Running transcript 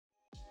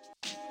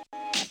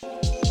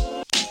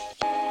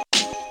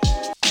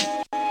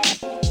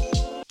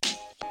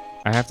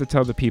I have to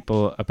tell the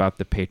people about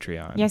the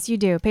Patreon. Yes, you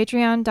do.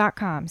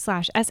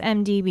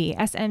 Patreon.com/SMDB.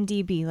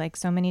 SMDB, like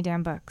so many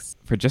damn books.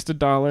 For just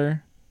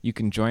 $1, you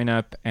can join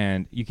up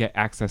and you get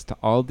access to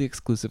all the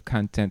exclusive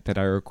content that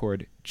I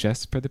record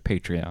just for the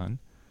Patreon.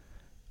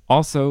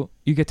 Also,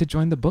 you get to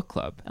join the book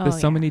club. Oh, The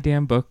So yeah. Many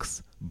Damn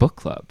Books book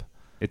club.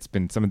 It's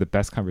been some of the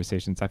best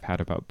conversations I've had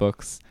about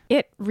books.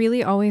 It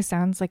really always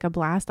sounds like a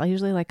blast. I'll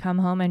usually like come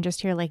home and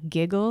just hear like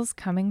giggles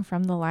coming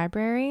from the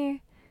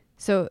library.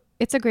 So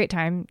it's a great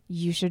time.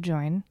 You should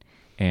join.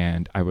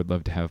 And I would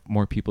love to have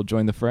more people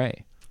join the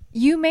fray.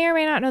 You may or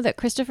may not know that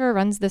Christopher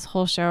runs this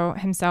whole show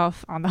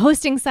himself on the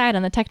hosting side,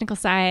 on the technical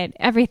side,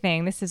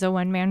 everything. This is a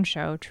one-man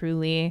show,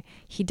 truly.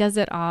 He does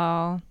it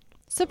all.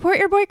 Support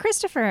your boy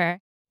Christopher.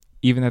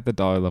 Even at the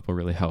dollar level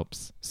really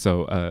helps.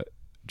 So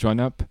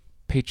join up,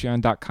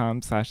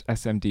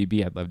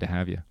 patreon.com/SMDB. I'd love to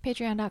have you.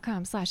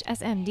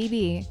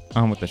 Patreon.com/SMDB.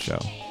 On with the show.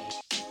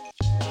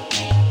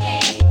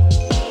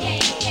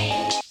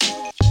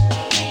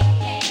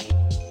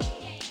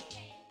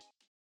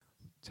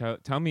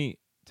 Tell me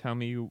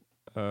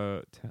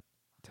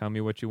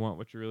what you want,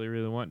 what you really,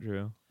 really want,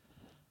 Drew.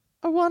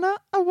 I really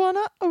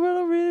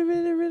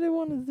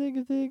wanna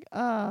zig.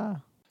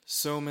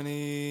 So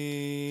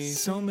many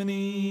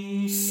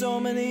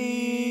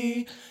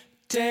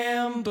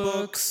damn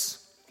books.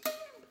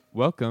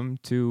 Welcome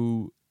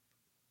to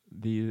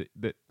the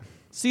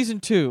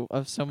Season 2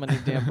 of So Many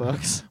Damn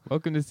Books.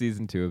 welcome to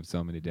season 2 of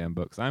So Many Damn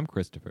Books. I'm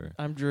Christopher,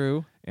 I'm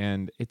Drew.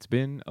 and it's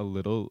been a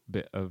little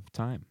bit of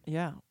time.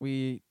 Yeah,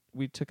 we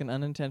took an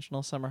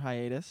unintentional summer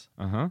hiatus.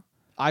 Uh-huh.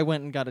 I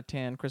went and got a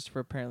tan. Christopher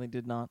apparently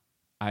did not.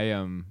 I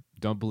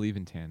don't believe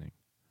in tanning.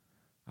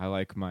 I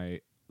like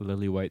my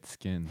lily white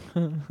skin.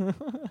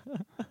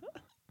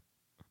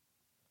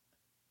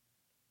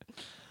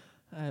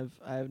 I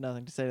have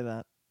nothing to say to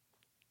that.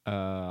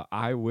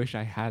 I wish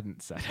I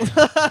hadn't said it.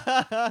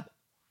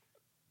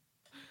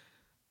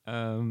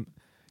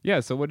 Yeah,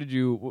 so what did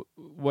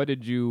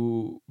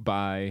you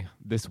buy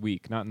this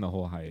week? Not in the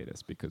whole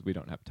hiatus because we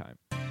don't have time.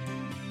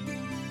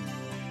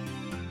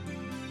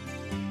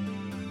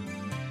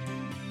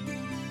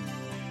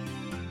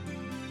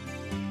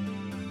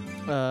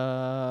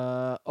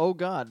 Oh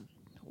God,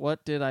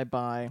 what did I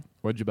buy?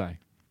 What'd you buy?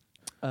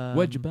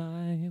 What'd you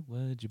buy?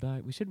 What'd you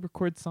buy? We should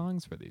record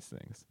songs for these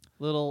things.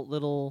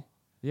 Little.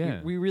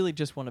 Yeah. We really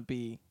just want to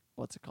be,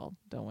 what's it called,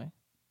 don't we?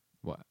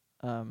 What?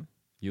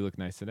 You look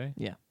nice today?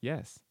 Yeah.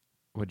 Yes.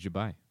 What'd you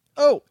buy?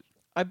 Oh,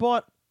 I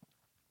bought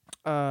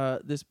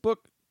this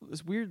book,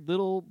 this weird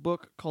little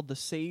book called The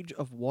Sage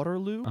of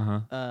Waterloo,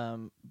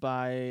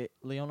 by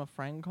Leona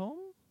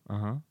Francombe.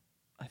 Uh-huh.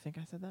 I think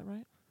I said that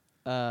right.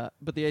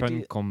 But the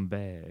idea.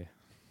 Francombe.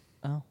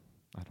 Oh,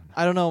 I don't know.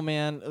 I don't know,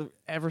 man.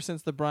 Ever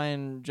since the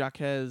Brian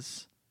Jacques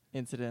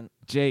incident,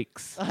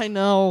 Jakes. I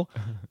know.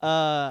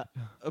 But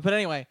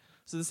anyway,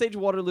 so The Sage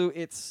of Waterloo.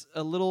 It's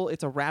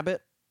a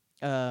rabbit,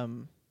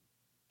 on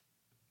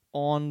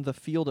the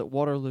field at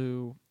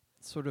Waterloo,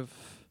 sort of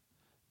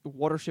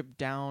Watership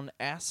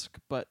Down-esque,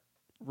 but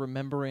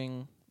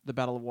remembering the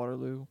Battle of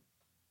Waterloo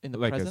in the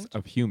Like present.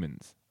 of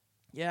humans.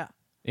 Yeah.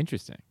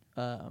 Interesting.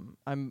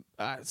 I'm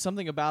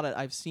something about it.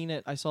 I've seen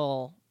it. I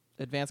saw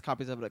advanced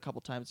copies of it a couple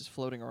times just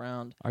floating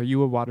around. Are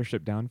you a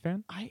Watership Down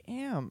fan? I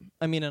am.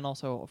 I mean, and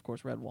also, of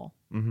course, Redwall.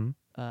 Mm-hmm.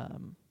 I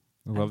Um,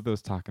 love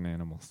those talking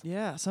animals.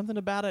 yeah, something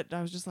about it.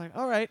 I was just like,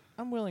 all right,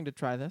 I'm willing to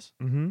try this.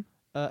 Mm-hmm.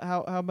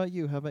 How about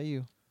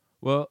you?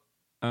 Well,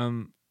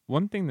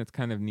 one thing that's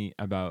kind of neat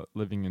about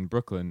living in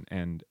Brooklyn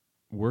and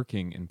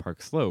working in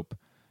Park Slope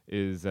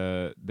is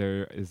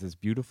there is this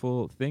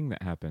beautiful thing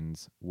that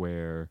happens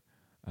where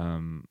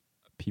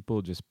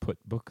people just put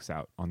books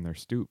out on their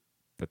stoop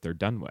that they're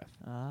done with.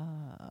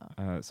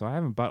 So I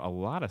haven't bought a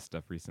lot of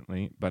stuff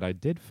recently, but I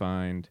did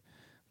find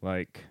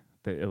like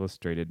The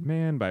Illustrated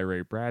Man by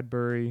Ray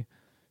Bradbury,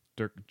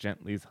 Dirk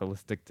Gently's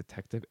Holistic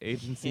Detective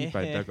Agency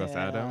by Douglas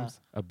Yeah.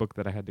 Adams, a book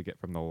that I had to get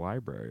from the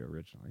library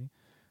originally.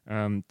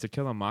 To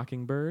Kill a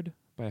Mockingbird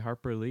by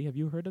Harper Lee. Have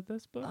you heard of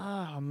this book?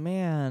 Oh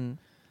man,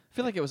 I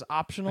feel like it was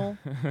optional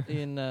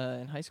in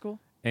high school.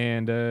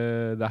 And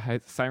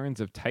Sirens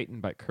of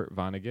Titan by Kurt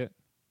Vonnegut.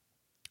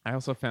 I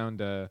also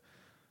found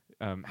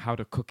How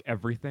to Cook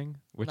Everything,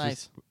 which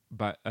Nice. is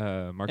by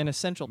Mark An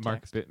essential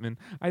Mark text. Bittman.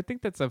 I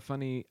think that's a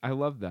funny. I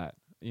love that.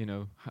 You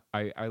know,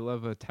 I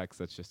love a text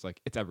that's just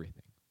like it's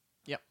everything.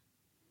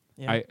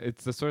 Yeah.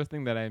 It's the sort of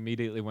thing that I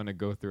immediately want to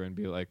go through and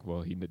be like,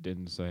 well, he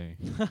didn't say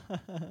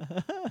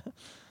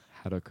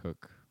how to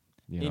cook.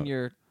 You in know,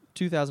 your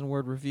 2,000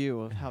 word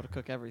review of how to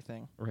cook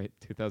everything. right,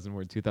 2,000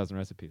 word, 2,000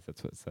 recipes.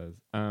 That's what it says.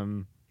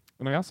 And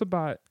I also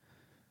bought.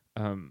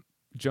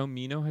 Joe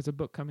Mino has a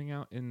book coming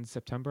out in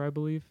September, I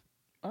believe.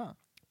 Oh.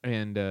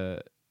 And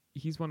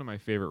he's one of my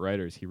favorite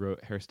writers. He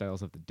wrote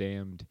Hairstyles of the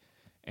Damned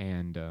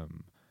and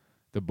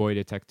The Boy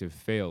Detective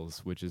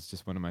Fails, which is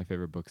just one of my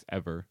favorite books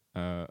ever,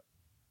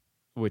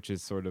 which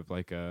is sort of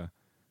like a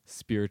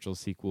spiritual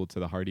sequel to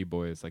the Hardy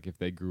Boys, like if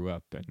they grew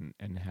up and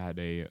had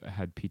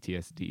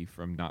PTSD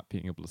from not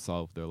being able to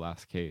solve their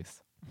last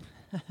case.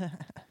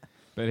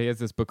 But he has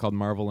this book called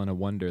Marvel and a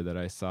Wonder that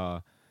I saw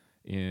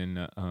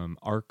in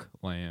Arc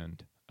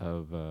Land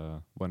of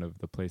one of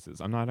the places.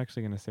 I'm not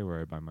actually going to say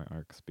where I buy my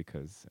arcs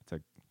because it's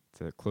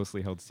a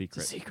closely held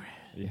secret. It's a secret.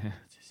 Yeah.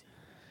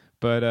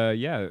 But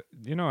yeah,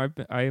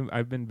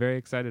 I've been very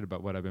excited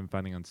about what I've been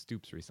finding on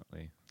Stoops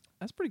recently.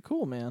 That's pretty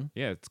cool, man.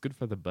 Yeah, it's good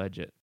for the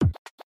budget.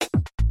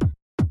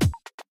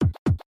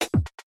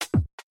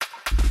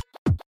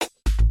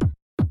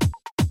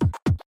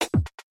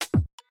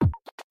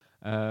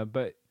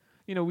 But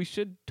we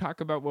should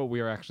talk about what we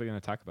are actually going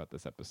to talk about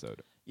this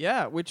episode.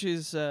 Yeah, which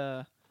is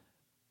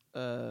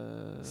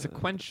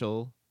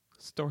sequential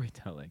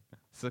storytelling,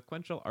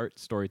 sequential art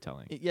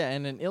storytelling. Yeah,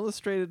 in an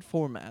illustrated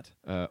format.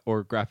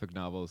 Or graphic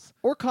novels.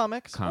 Or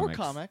comics.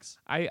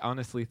 I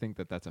honestly think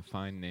that that's a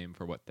fine name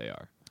for what they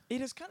are. It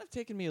has kind of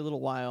taken me a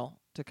little while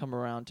to come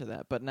around to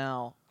that, but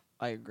now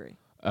I agree.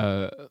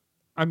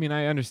 I mean,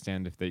 I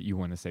understand if that you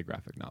want to say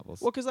graphic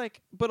novels. Well,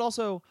 but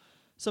also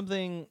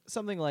something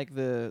like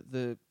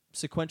the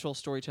sequential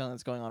storytelling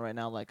that's going on right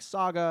now, like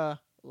Saga,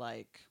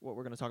 like what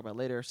we're going to talk about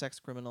later, Sex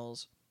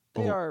Criminals.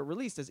 They are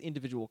released as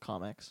individual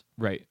comics.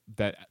 Right,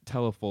 that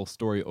tell a full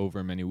story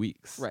over many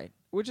weeks. Right,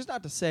 which is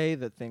not to say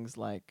that things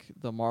like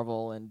the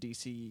Marvel and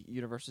DC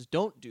universes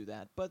don't do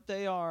that, but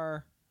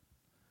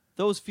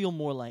those feel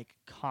more like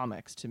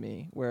comics to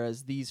me,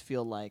 whereas these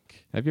feel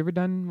like... Have you ever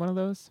done one of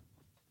those?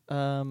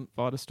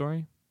 Followed a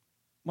story?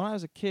 When I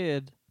was a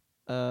kid,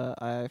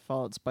 I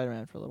followed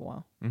Spider-Man for a little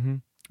while. Mm-hmm.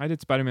 I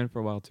did Spider-Man for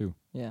a while too.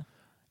 Yeah.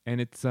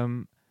 And it's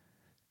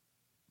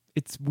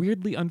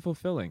weirdly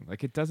unfulfilling.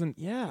 Like it doesn't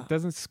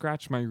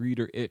scratch my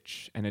reader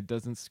itch, and it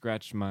doesn't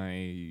scratch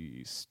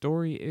my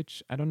story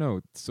itch. I don't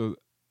know. So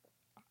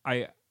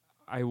I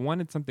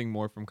wanted something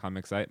more from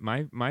comics.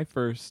 My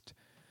first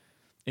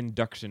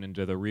induction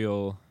into the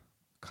real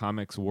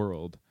comics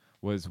world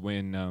was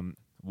when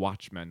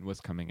Watchmen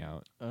was coming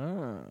out.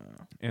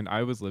 And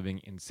I was living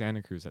in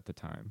Santa Cruz at the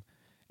time,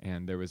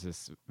 and there was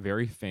this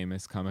very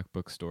famous comic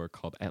book store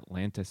called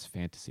Atlantis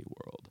Fantasy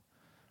World.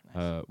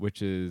 Nice.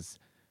 Which is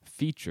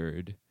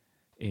featured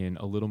in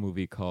a little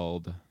movie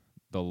called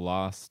The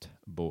Lost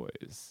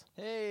Boys.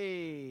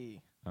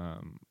 Hey!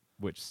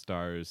 Which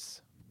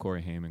stars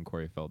Corey Haim and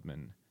Corey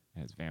Feldman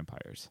as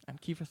vampires. And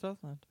Kiefer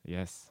Sutherland.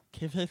 Yes.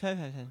 Kiefer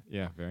Sutherland.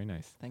 Yeah, very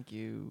nice. Thank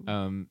you.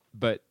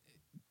 But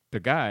the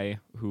guy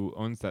who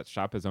owns that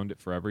shop has owned it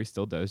forever. He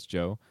still does,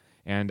 Joe.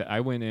 And I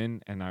went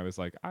in and I was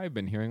like, I've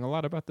been hearing a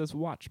lot about this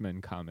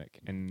Watchmen comic.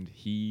 And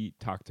he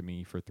talked to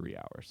me for 3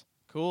 hours.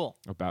 Cool.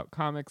 About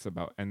comics,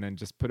 and then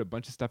just put a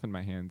bunch of stuff in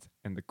my hands.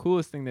 And the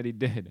coolest thing that he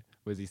did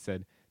was he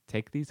said,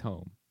 take these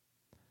home,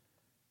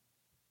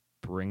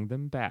 bring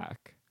them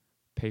back,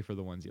 pay for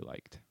the ones you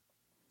liked.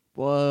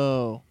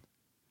 Whoa.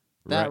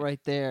 That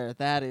right there,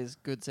 that is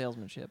good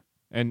salesmanship.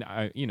 And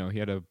he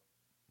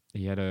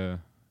had a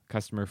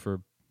customer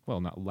for,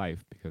 well, not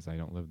life because I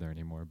don't live there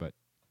anymore, but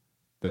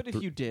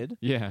if you did.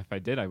 Yeah, if I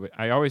did, I would.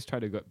 I always try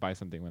to buy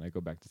something when I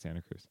go back to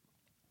Santa Cruz.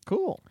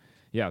 Cool.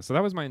 Yeah, so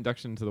that was my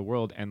induction to the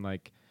world, and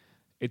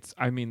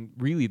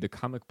really the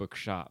comic book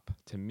shop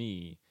to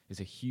me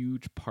is a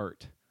huge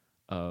part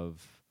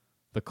of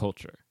the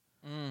culture.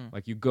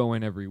 Like you go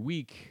in every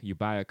week, you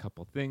buy a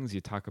couple things,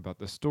 you talk about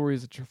the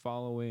stories that you're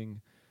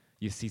following,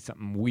 you see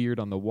something weird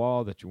on the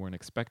wall that you weren't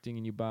expecting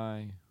and you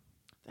buy.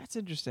 That's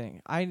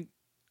interesting.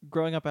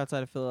 Growing up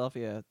outside of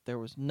Philadelphia, there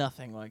was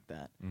nothing like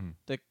that.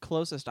 The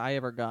closest I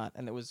ever got,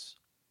 and it was,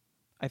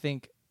 I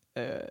think,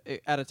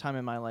 at a time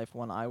in my life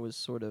when I was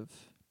sort of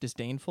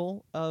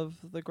disdainful of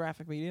the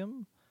graphic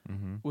medium,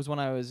 was when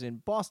I was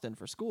in Boston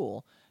for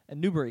school,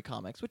 and Newbury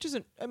Comics, which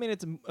isn't,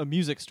 it's a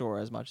music store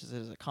as much as it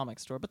is a comic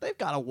store, but they've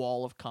got a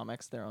wall of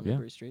comics there on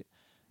Newbury Street.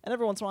 And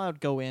every once in a while I would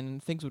go in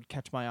and things would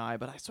catch my eye,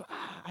 but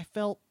I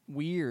felt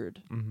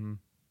weird.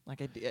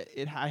 Like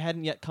I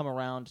hadn't yet come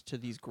around to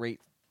these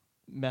great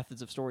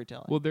methods of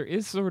storytelling. Well, there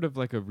is sort of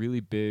like a really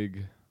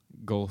big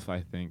gulf,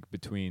 I think,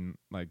 between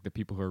like the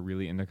people who are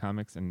really into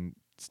comics and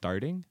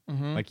starting.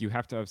 Like you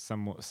have to have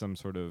some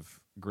sort of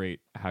great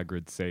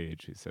Hagrid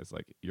sage who says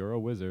like, you're a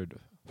wizard,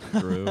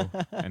 Drew,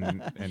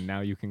 and now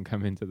you can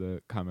come into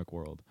the comic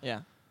world.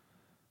 Yeah.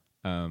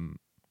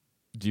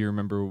 Do you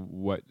remember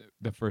what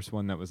the first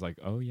one that was like,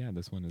 oh yeah,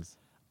 this one is...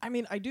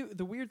 I do.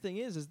 The weird thing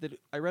is that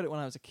I read it when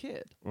I was a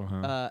kid,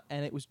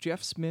 and it was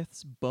Jeff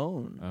Smith's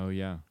Bone. Oh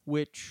yeah.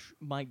 Which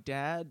my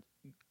dad,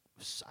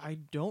 I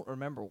don't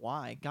remember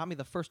why, got me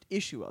the first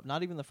issue of.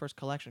 Not even the first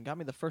collection. Got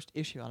me the first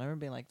issue, and I remember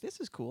being like, "This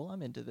is cool.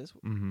 I'm into this."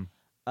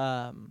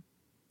 And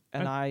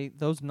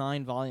those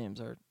 9 volumes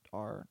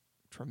are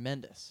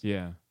tremendous.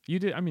 Yeah, you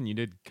did. You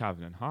did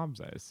Calvin and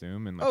Hobbes, I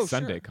assume, and like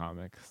Sunday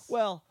comics.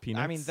 Well,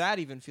 Peanuts. that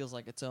even feels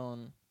like its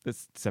own.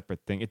 This separate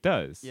thing. It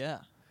does.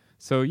 Yeah.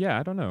 So yeah,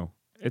 I don't know.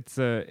 It's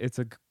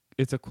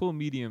a cool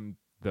medium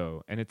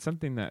though, and it's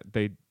something that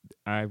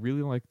I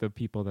really like the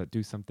people that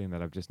do something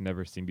that I've just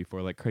never seen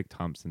before, like Craig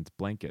Thompson's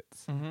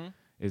Blankets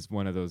is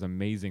one of those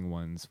amazing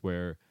ones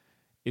where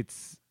it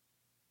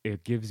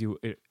gives you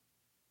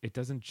it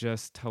doesn't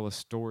just tell a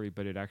story,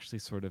 but it actually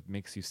sort of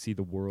makes you see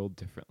the world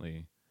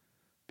differently,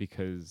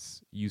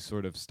 because you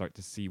sort of start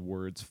to see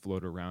words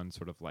float around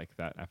sort of like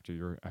that after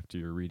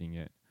you're reading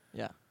it.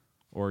 Yeah.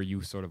 Or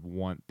you sort of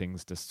want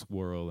things to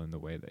swirl in the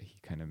way that he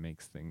kind of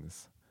makes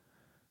things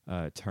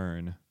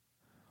turn.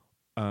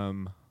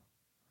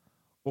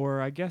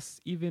 Or I guess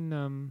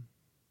even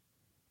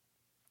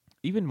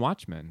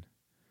Watchmen,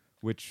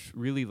 which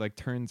really like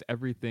turns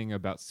everything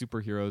about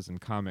superheroes and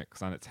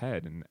comics on its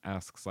head and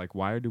asks like,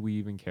 why do we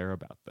even care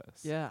about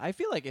this? Yeah, I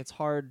feel like it's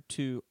hard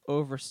to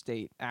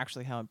overstate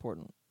actually how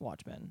important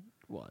Watchmen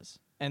was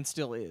and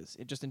still is.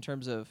 It just in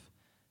terms of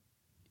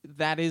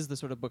that is the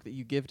sort of book that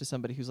you give to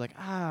somebody who's like,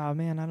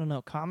 man, I don't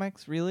know,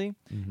 comics, really?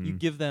 Mm-hmm. You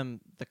give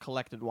them the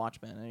collected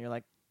Watchmen, and you're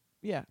like,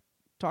 yeah,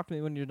 talk to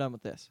me when you're done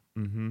with this.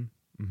 Mm-hmm.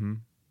 Mm-hmm.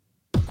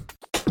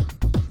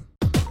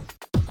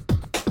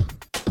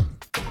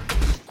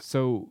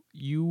 So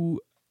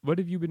what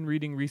have you been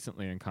reading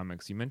recently in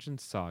comics? You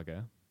mentioned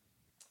Saga.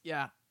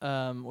 Yeah,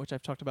 which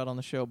I've talked about on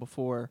the show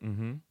before,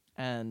 Mm-hmm.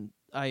 and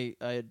I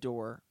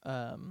adore.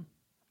 And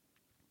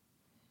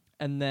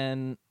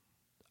then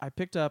I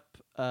picked up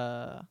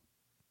The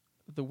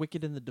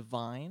Wicked and the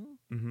Divine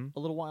Mm-hmm. a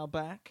little while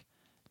back,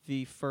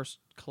 the first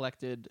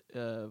collected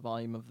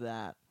volume of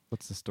that.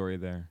 What's the story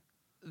there?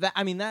 That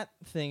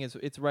thing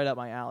it's right up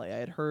my alley. I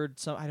had heard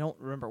I don't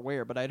remember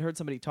where, but I'd heard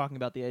somebody talking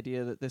about the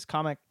idea that this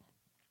comic,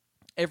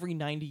 every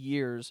 90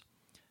 years,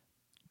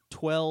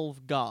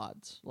 12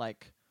 gods,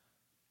 like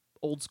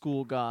old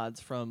school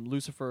gods from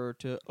Lucifer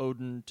to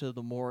Odin to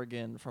the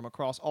Morrigan from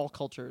across all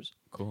cultures.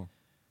 Cool.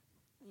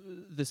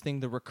 This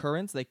thing, the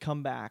recurrence, they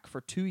come back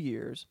for 2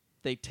 years,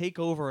 they take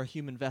over a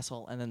human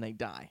vessel, and then they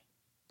die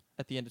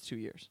at the end of 2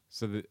 years.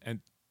 So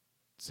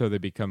they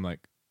become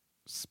like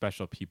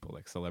special people,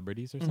 like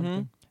celebrities or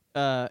something?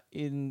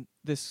 In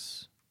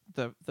this,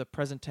 the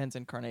present tense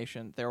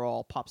incarnation, they're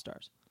all pop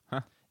stars.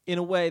 Huh. In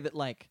a way that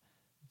like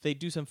they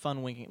do some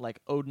fun winking. Like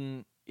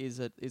Odin is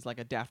like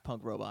a Daft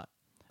Punk robot.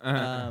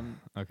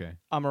 Okay.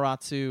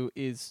 Amaterasu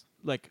is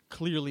like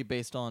clearly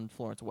based on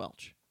Florence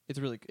Welch.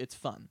 It's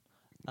fun.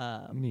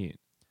 Neat.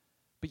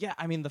 But yeah,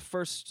 I mean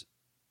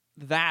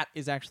that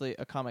is actually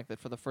a comic that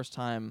for the first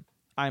time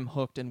I'm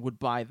hooked and would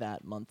buy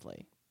that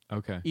monthly.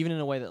 Okay. Even in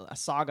a way that a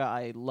Saga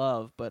I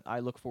love, but I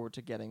look forward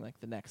to getting like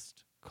the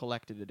next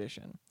collected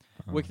edition.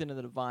 Wicked and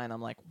the Divine,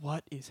 I'm like,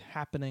 what is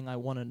happening? I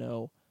want to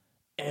know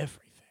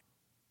everything.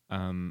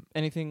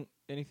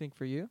 Anything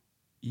for you?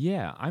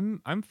 Yeah,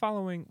 I'm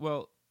following.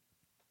 Well,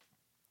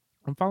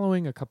 I'm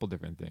following a couple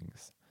different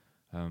things.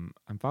 I'm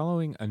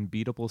following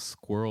Unbeatable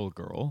Squirrel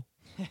Girl,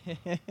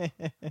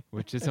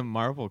 which is a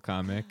Marvel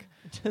comic.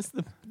 Just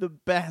the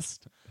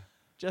best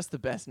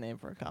name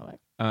for a comic.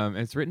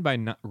 It's written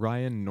by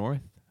Ryan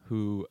North,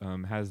 who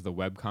has the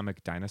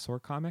webcomic Dinosaur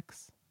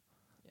Comics.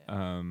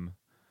 Yeah.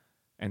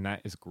 And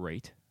that is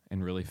great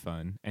and really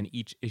fun. And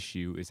each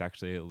issue is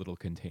actually a little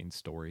contained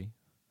story.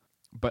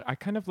 But I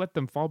kind of let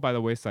them fall by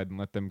the wayside and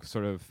let them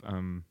sort of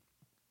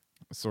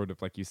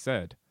like you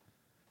said,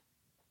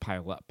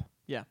 pile up.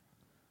 Yeah.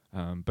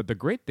 But the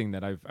great thing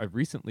that I've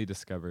recently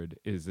discovered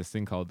is this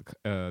thing called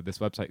this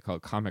website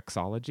called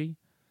Comixology,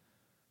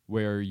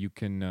 where you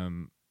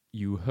can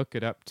you hook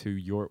it up to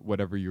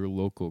whatever your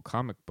local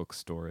comic book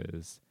store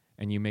is,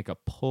 and you make a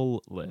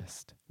pull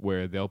list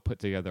where they'll put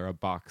together a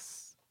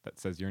box that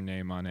says your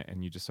name on it,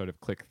 and you just sort of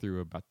click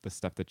through about the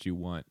stuff that you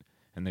want,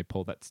 and they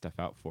pull that stuff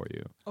out for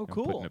you. Oh, and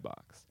cool. Put in a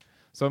box.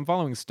 So I'm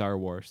following Star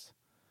Wars.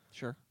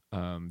 Sure.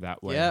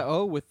 That way. Yeah.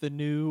 Oh, with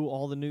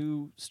all the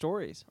new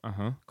stories.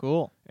 Uh-huh.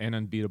 Cool. And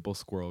Unbeatable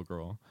Squirrel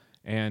Girl,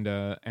 and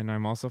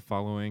I'm also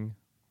following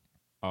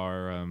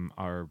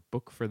our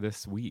book for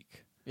this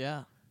week,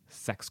 Yeah.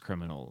 Sex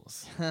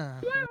Criminals,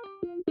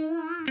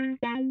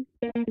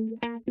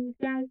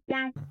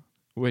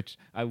 which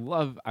I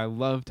love. I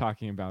love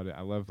talking about it.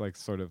 I love like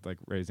sort of like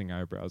raising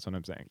eyebrows when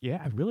I'm saying, yeah,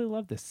 I really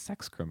love this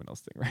Sex Criminals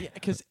thing, right? Yeah,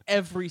 because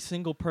every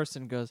single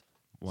person goes,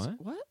 What?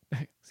 What?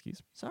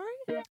 Excuse me. Sorry?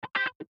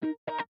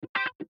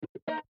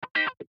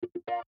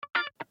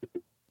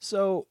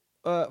 So,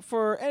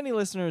 for any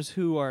listeners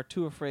who are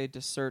too afraid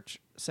to search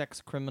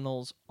Sex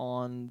Criminals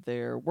on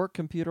their work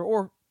computer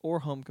or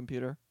home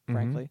computer,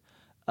 frankly,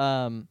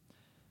 I'm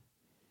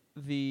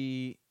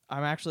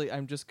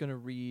just gonna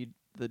read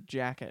the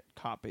jacket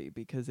copy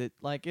because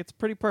it's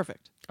pretty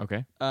perfect.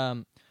 Okay.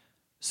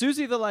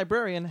 Susie the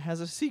librarian has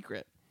a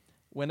secret.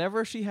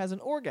 Whenever she has an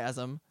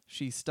orgasm,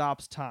 she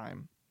stops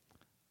time.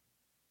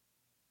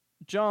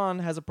 John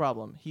has a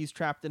problem. He's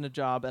trapped in a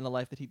job and a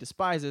life that he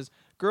despises.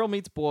 Girl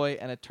meets boy,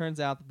 and it turns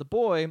out that the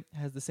boy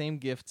has the same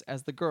gifts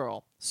as the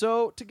girl.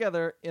 So,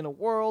 together, in a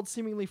world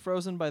seemingly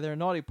frozen by their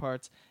naughty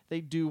parts,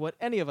 they do what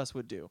any of us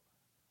would do.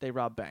 They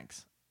rob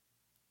banks.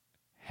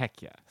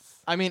 Heck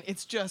yes. I mean,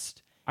 it's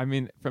just... I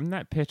mean, from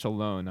that pitch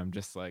alone, I'm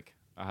just like,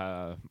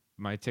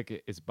 my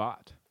ticket is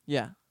bought.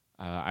 Yeah.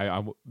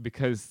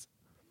 Because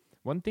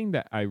one thing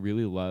that I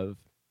really love,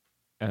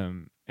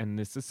 and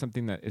this is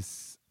something that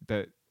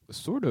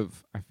sort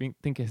of I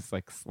think is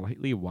like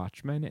slightly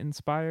Watchmen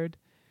inspired,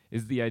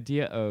 is the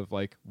idea of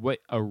like what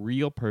a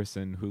real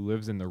person who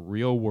lives in the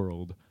real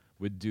world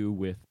would do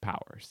with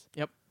powers.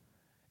 Yep.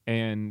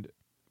 And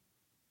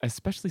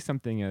especially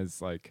something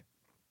as like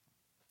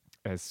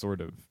as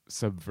sort of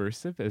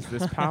subversive as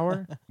this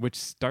power, which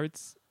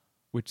starts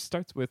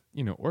with,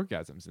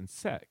 orgasms and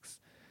sex.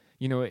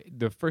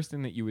 The first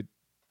thing that you would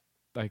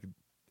like,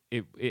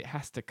 it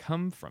has to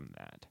come from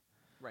that.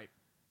 Right.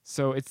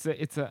 So it's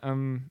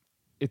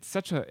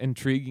such an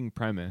intriguing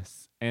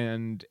premise,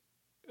 and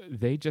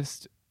they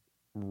just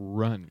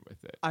run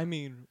with it. I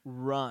mean,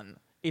 run.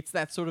 It's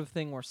that sort of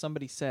thing where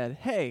somebody said,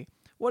 "Hey,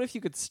 what if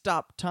you could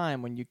stop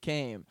time when you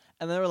came?"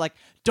 And they were like,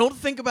 "Don't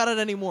think about it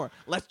anymore.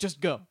 Let's just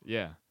go."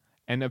 Yeah.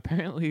 And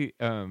apparently,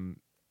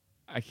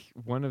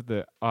 one of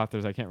the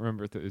authors, I can't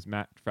remember if it was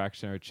Matt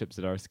Fraction or Chip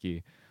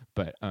Zdarsky,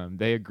 but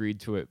they agreed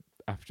to it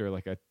after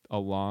like a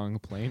long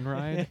plane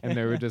ride, and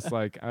they were just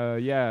like,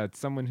 yeah, it's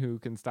someone who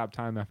can stop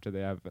time after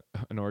they have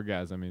an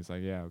orgasm. He's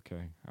like, yeah,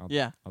 okay, I'll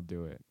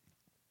do it.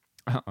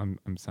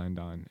 I'm signed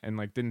on, and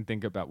like didn't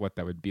think about what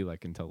that would be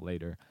like until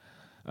later,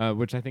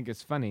 which I think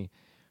is funny,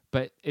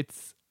 but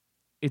it's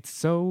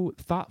so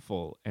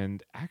thoughtful.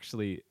 And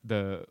actually,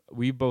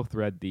 we both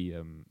read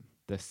the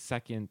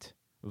second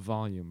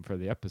volume for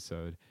the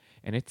episode,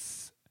 and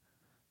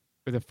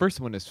the first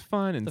one is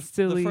fun and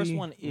silly. The first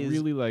one is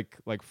really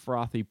like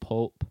frothy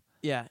pulp.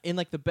 Yeah, in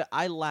like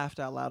I laughed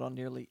out loud on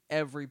nearly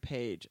every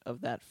page of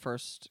that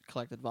first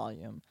collected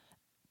volume.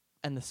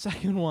 And the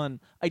second one,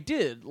 I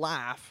did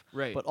laugh,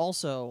 Right. But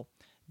also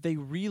they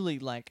really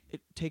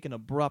take an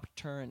abrupt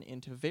turn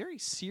into very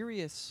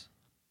serious,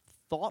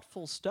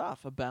 thoughtful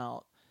stuff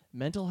about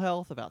mental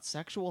health, about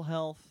sexual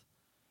health,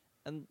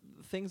 and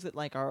things that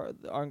are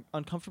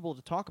uncomfortable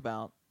to talk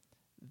about.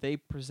 They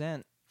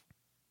present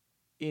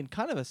in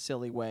kind of a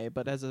silly way,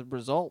 but as a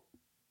result,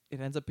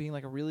 it ends up being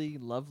like a really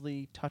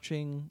lovely,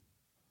 touching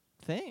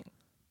thing.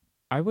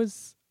 I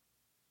was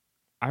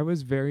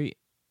very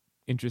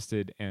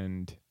interested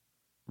and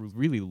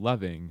really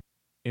loving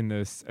in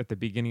this. At the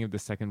beginning of the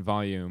second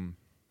volume,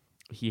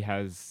 he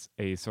has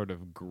a sort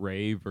of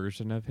gray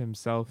version of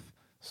himself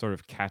sort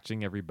of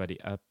catching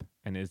everybody up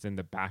and is in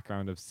the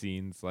background of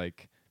scenes,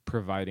 like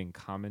providing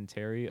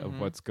commentary of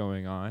what's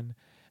going on.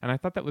 And I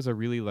thought that was a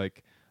really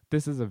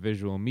this is a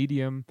visual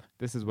medium.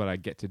 This is what I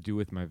get to do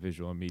with my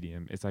visual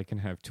medium, is I can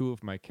have two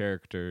of my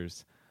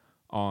characters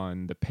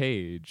on the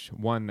page,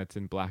 one that's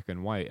in black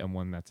and white and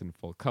one that's in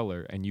full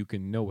color, and you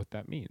can know what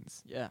that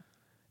means. Yeah.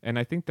 And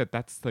I think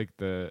that's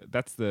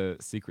the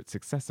secret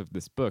success of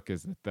this book,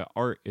 is that the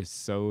art is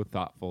so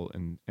thoughtful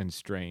and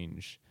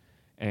strange,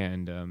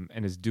 and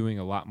is doing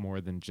a lot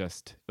more than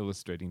just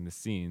illustrating the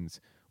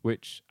scenes,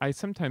 which I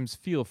sometimes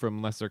feel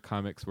from lesser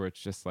comics where it's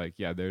just like,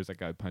 yeah, there's a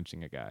guy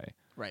punching a guy.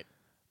 Right.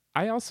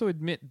 I also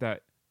admit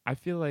that I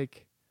feel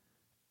like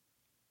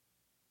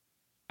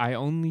I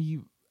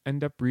only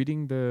end up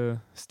reading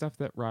the stuff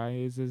that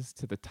rises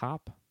to the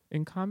top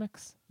in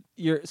comics.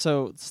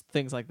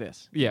 Things like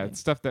this. Yeah, it's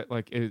stuff that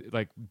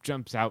it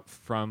jumps out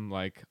from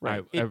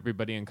Right.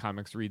 Everybody in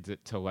comics reads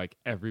it to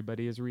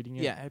everybody is reading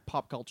it. Yeah,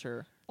 pop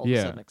culture all of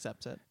a sudden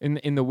accepts it.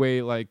 In the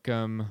way I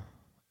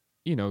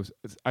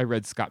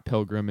read Scott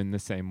Pilgrim in the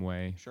same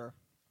way. Sure.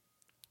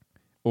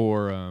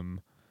 Or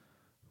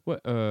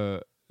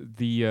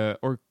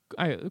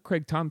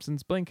Craig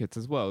Thompson's Blankets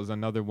as well is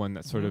another one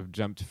that sort of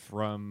jumped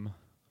from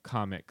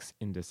comics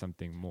into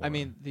something more. I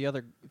mean, the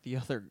other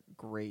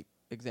great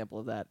example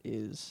of that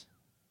is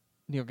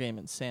Neil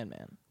Gaiman's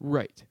Sandman.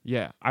 Right.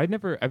 Yeah. I've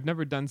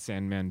never done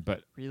Sandman,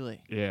 but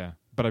Really? yeah,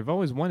 but I've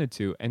always wanted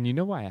to. And you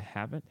know why I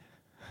haven't?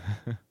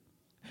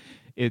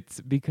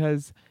 It's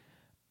because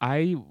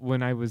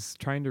when I was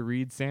trying to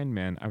read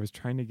Sandman, I was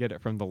trying to get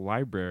it from the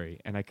library,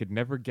 and I could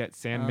never get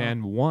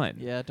Sandman 1.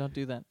 Yeah, don't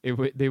do that.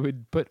 They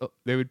would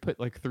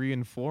put 3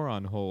 and 4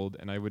 on hold,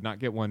 and I would not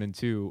get 1 and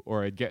 2,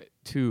 or I'd get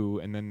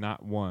 2 and then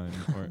not 1,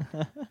 or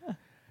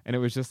and it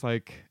was just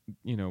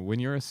when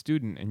you're a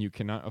student and you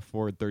cannot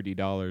afford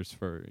 $30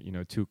 for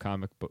 2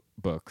 comic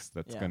books,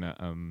 that's gonna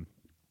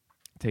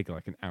take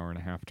an hour and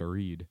a half to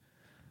read.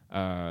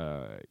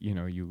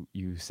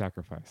 You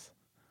sacrifice.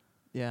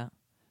 Yeah.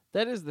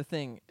 That is the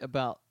thing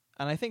about,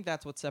 and I think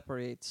that's what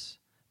separates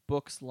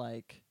books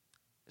like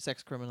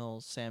Sex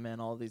Criminals, Sandman,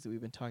 all of these that we've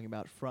been talking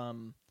about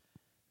from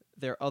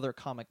their other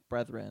comic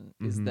brethren,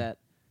 is that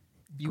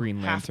you Green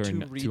have Lantern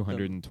to read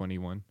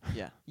 221. them.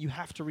 Yeah, you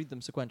have to read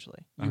them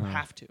sequentially. You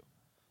have to.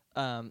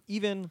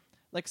 Even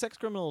Sex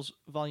Criminals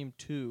Volume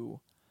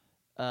 2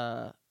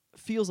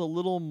 feels a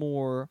little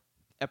more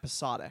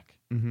episodic.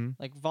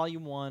 Mm-hmm.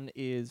 Volume 1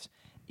 is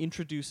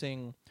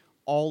introducing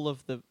all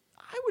of the,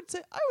 I would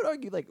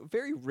argue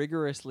very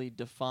rigorously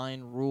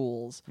defined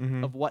rules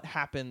of what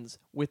happens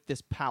with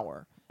this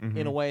power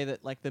in a way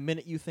that the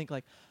minute you think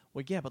well,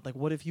 yeah, but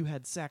what if you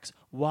had sex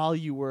while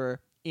you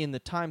were in the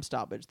time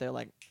stoppage? They're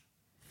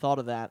thought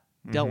of that,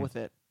 dealt with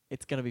it.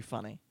 It's going to be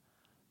funny.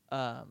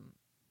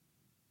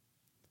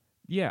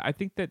 Yeah, I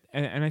think that,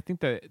 and I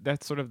think that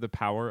that's sort of the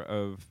power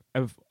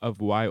of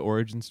why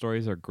origin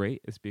stories are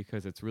great, is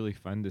because it's really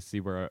fun to see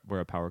where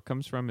a power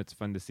comes from. It's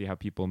fun to see how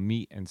people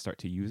meet and start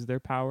to use their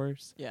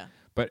powers. Yeah.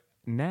 But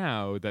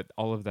now that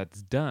all of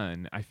that's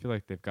done, I feel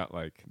like they've got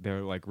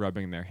they're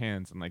rubbing their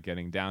hands and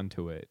getting down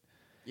to it.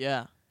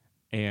 Yeah.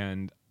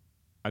 And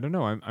I don't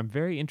know. I'm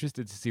very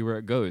interested to see where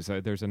it goes.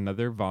 There's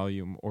another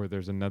volume or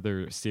there's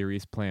another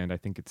series planned. I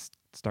think it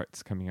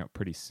starts coming out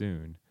pretty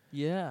soon.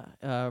 Yeah,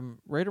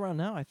 right around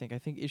now. I think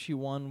issue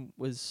 1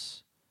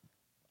 was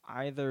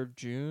either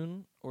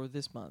June or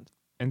this month.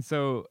 And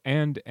so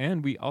and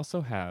we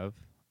also have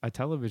a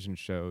television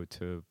show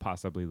to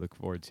possibly look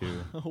forward to.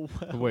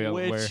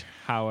 Where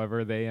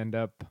however they end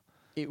up.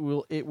 It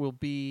will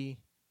be,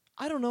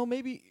 I don't know,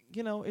 maybe,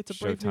 it's a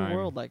Brave New Showtime,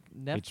 World like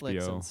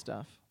Netflix HBO. and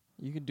stuff.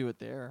 You can do it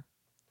there.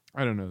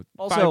 I don't know.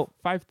 Also,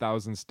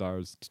 5,000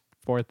 stars,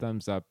 4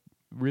 thumbs up.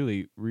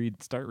 Really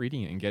start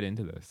reading it and get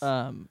into this.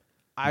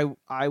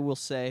 I will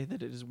say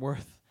that it is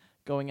worth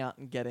going out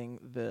and getting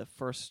the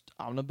first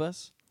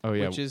omnibus,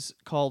 which is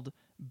called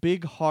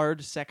Big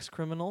Hard Sex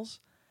Criminals,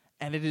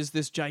 and it is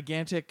this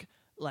gigantic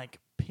like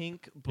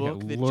pink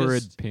book that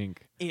lurid just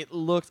pink. It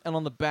looks, and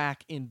on the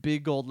back in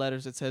big gold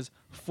letters it says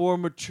for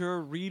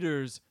mature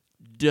readers.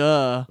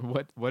 Duh.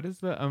 What is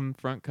the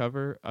front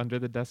cover under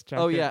the dust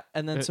jacket? Oh yeah,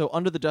 and then so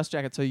under the dust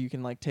jacket, so you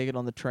can like take it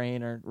on the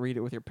train or read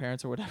it with your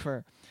parents or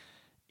whatever.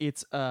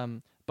 It's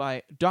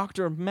by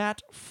Dr.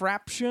 Matt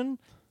Fraption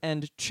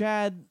and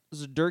Chad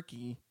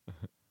Zderky.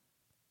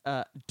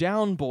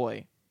 Down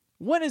Boy.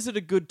 When is it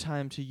a good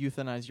time to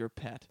euthanize your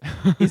pet?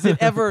 Is it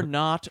ever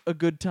not a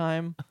good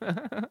time?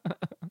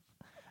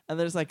 And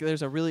there's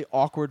a really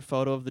awkward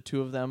photo of the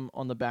two of them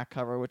on the back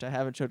cover, which I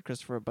haven't showed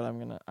Christopher, but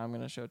I'm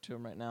gonna show it to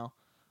him right now.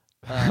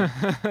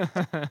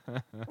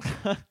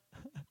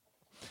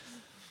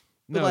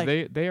 No,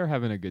 like, they are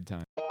having a good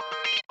time.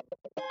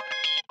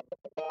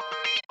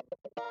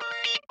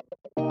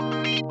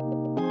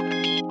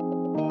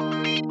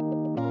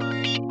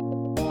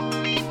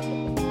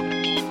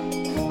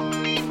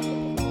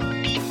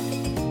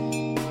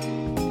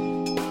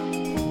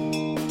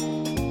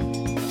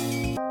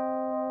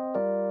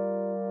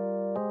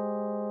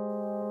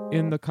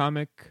 In the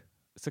comic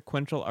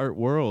sequential art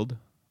world,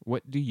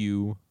 what do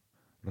you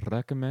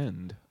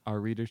recommend our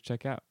readers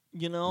check out?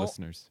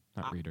 Listeners,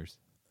 not readers.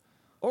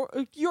 Or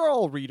you're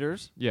all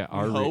readers. Yeah,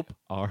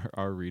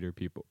 our reader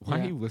people.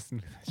 Why are you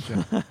listening to this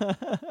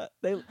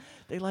show?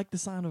 They like the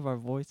sound of our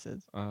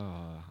voices.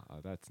 Oh,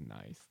 that's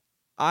nice.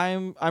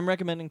 I'm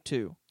recommending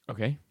 2.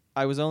 Okay.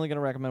 I was only going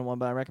to recommend 1,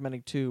 but I'm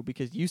recommending 2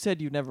 because you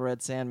said you've never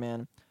read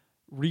Sandman.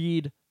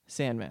 Read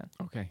Sandman.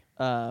 Okay.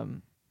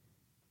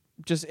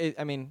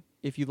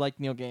 If you like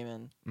Neil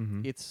Gaiman,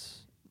 mm-hmm.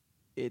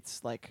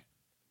 it's like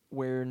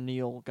where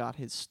Neil got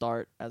his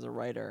start as a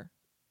writer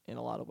in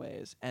a lot of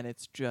ways, and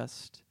it's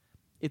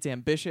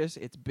ambitious,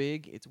 it's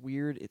big, it's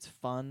weird, it's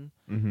fun,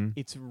 mm-hmm.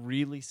 it's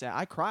really sad.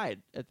 I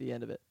cried at the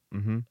end of it.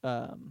 Mm-hmm.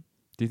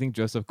 Do you think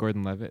Joseph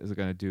Gordon-Levitt is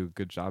going to do a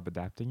good job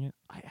adapting it?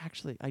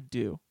 I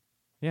do.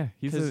 Yeah,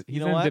 he's an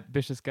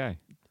ambitious guy,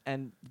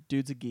 and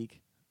dude's a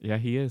geek. Yeah,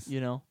 he is.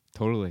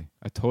 Totally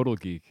a total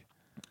geek.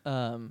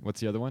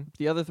 What's the other one?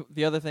 The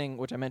other thing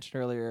which I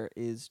mentioned earlier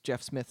is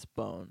Jeff Smith's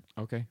Bone.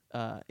 Okay.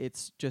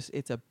 It's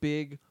a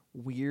big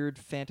weird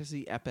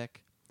fantasy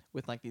epic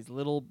with like these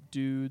little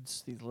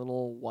dudes, these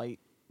little white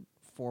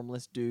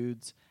formless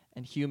dudes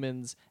and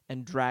humans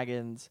and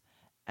dragons,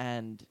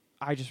 and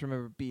I just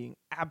remember being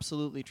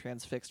absolutely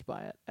transfixed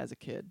by it as a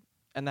kid,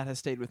 and that has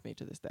stayed with me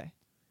to this day.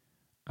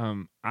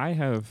 I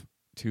have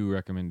 2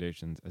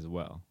 recommendations as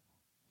well.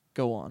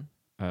 Go on.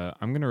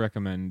 I'm going to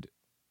recommend.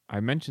 I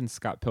mentioned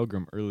Scott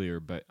Pilgrim earlier,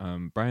 but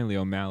Brian Lee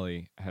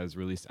O'Malley has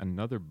released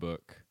another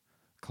book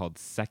called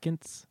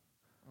Seconds,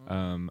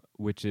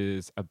 which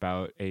is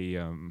about a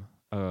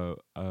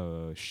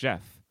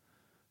chef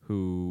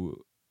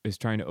who is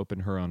trying to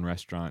open her own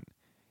restaurant,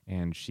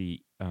 and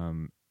she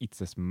eats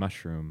this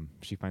mushroom.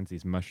 She finds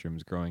these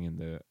mushrooms growing in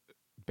the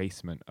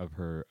basement of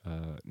her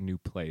new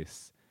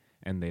place,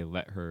 and they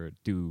let her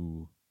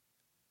do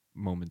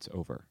moments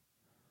over.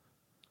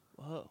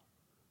 Whoa.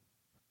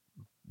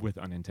 With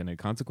unintended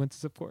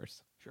consequences, of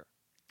course. Sure.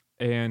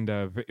 And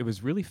it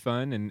was really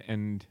fun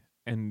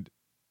and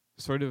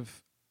sort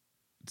of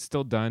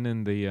still done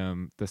in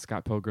the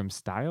Scott Pilgrim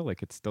style.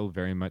 Like it's still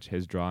very much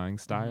his drawing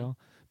style,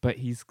 but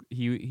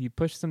he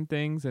pushed some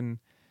things, and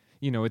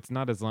it's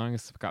not as long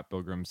as Scott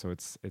Pilgrim, so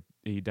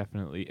it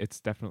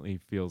definitely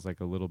feels like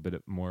a little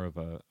bit more of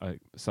a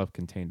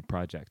self-contained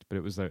project. But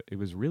it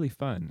was really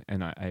fun,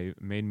 and I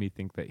made me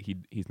think that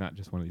he's not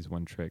just one of these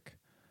one-trick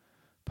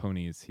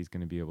ponies. He's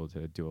going to be able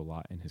to do a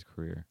lot in his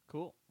career.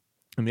 Cool.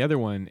 And the other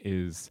one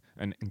is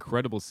an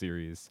incredible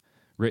series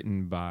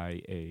written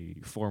by a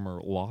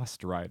former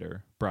Lost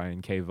writer,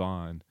 Brian K.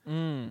 Vaughan.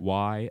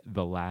 Y: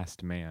 The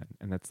Last Man,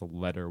 and that's the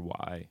letter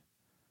Y: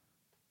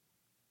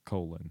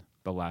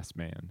 The Last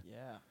Man.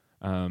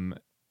 Yeah.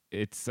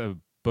 It's a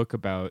book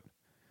about,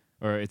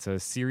 or it's a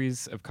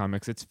series of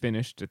comics. It's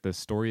finished. The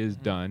story is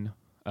done.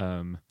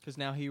 Because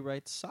now he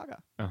writes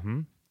Saga.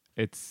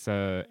 It's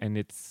and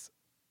it's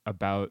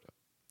about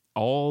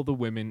all the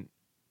women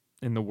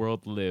in the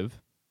world live,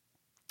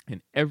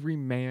 and every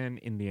man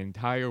in the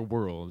entire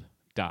world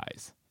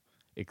dies,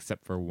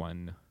 except for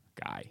one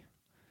guy,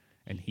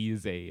 and he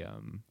is a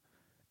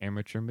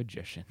amateur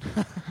magician.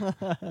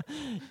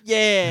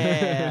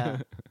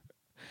 Yeah.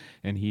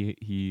 and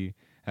he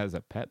has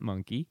a pet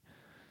monkey,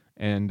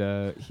 and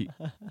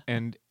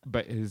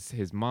but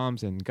his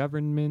mom's in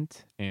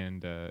government,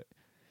 and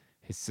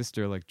his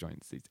sister like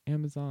joins these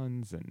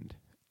Amazons, and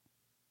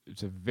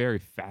it's a very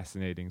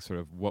fascinating sort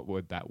of what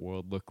would that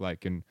world look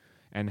like, and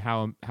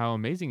how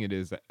amazing it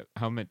is that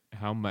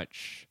how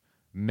much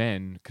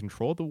men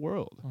control the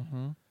world.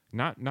 Mm-hmm.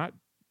 Not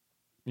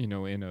in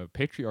a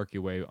patriarchy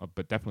way,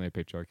 but definitely a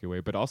patriarchy way,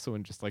 but also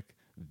in just like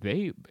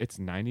it's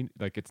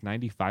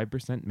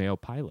 95% male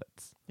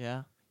pilots.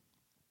 Yeah.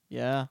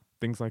 Yeah.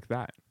 Things like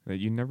that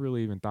you never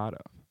really even thought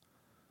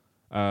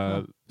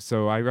of.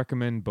 So I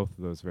recommend both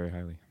of those very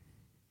highly.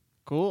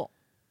 Cool.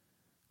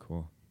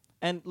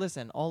 And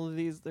listen, all of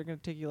these, they're going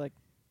to take you like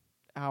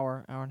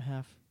hour and a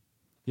half.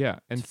 Yeah.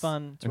 And it's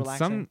fun. It's and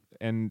relaxing.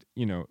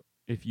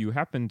 If you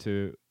happen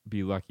to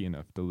be lucky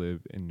enough to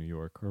live in New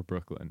York or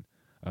Brooklyn,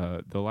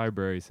 the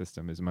library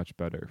system is much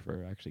better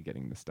for actually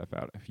getting this stuff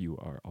out if you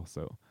are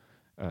also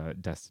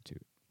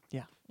destitute.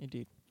 Yeah,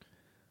 indeed.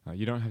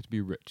 You don't have to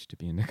be rich to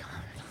be into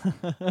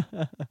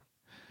comics.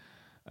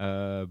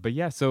 But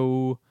yeah,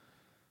 so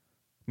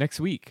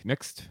next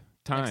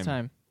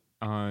time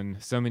on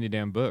So Many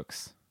Damn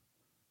Books.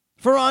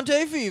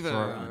 Ferrante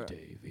Fever.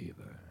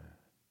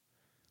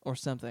 Or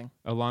something.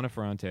 Alana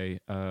Ferrante.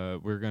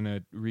 We're going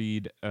to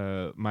read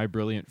My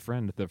Brilliant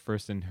Friend, the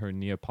first in her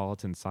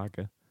Neapolitan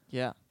saga.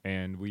 Yeah.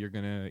 And we are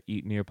going to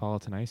eat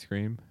Neapolitan ice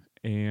cream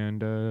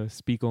and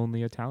speak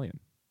only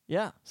Italian.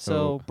 Yeah.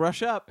 So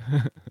brush up.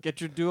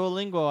 Get your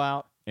Duolingo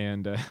out.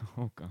 And,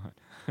 oh, God.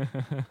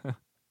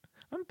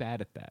 I'm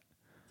bad at that.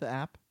 The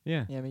app?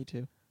 Yeah. Yeah, me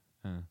too.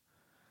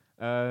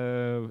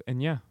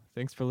 And yeah,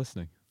 thanks for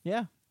listening.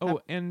 Yeah. Oh,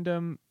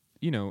 and,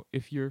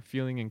 if you're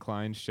feeling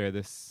inclined, share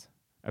this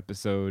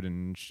episode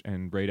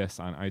and rate us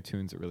on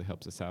iTunes. It really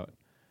helps us out.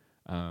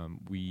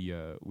 We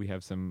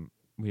have some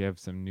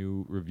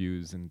new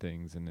reviews and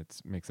things, and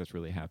it makes us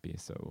really happy.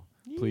 So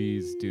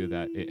please do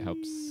that. It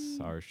helps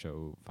our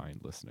show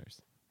find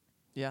listeners.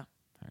 Yeah.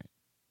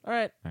 All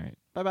right.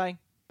 Bye-bye.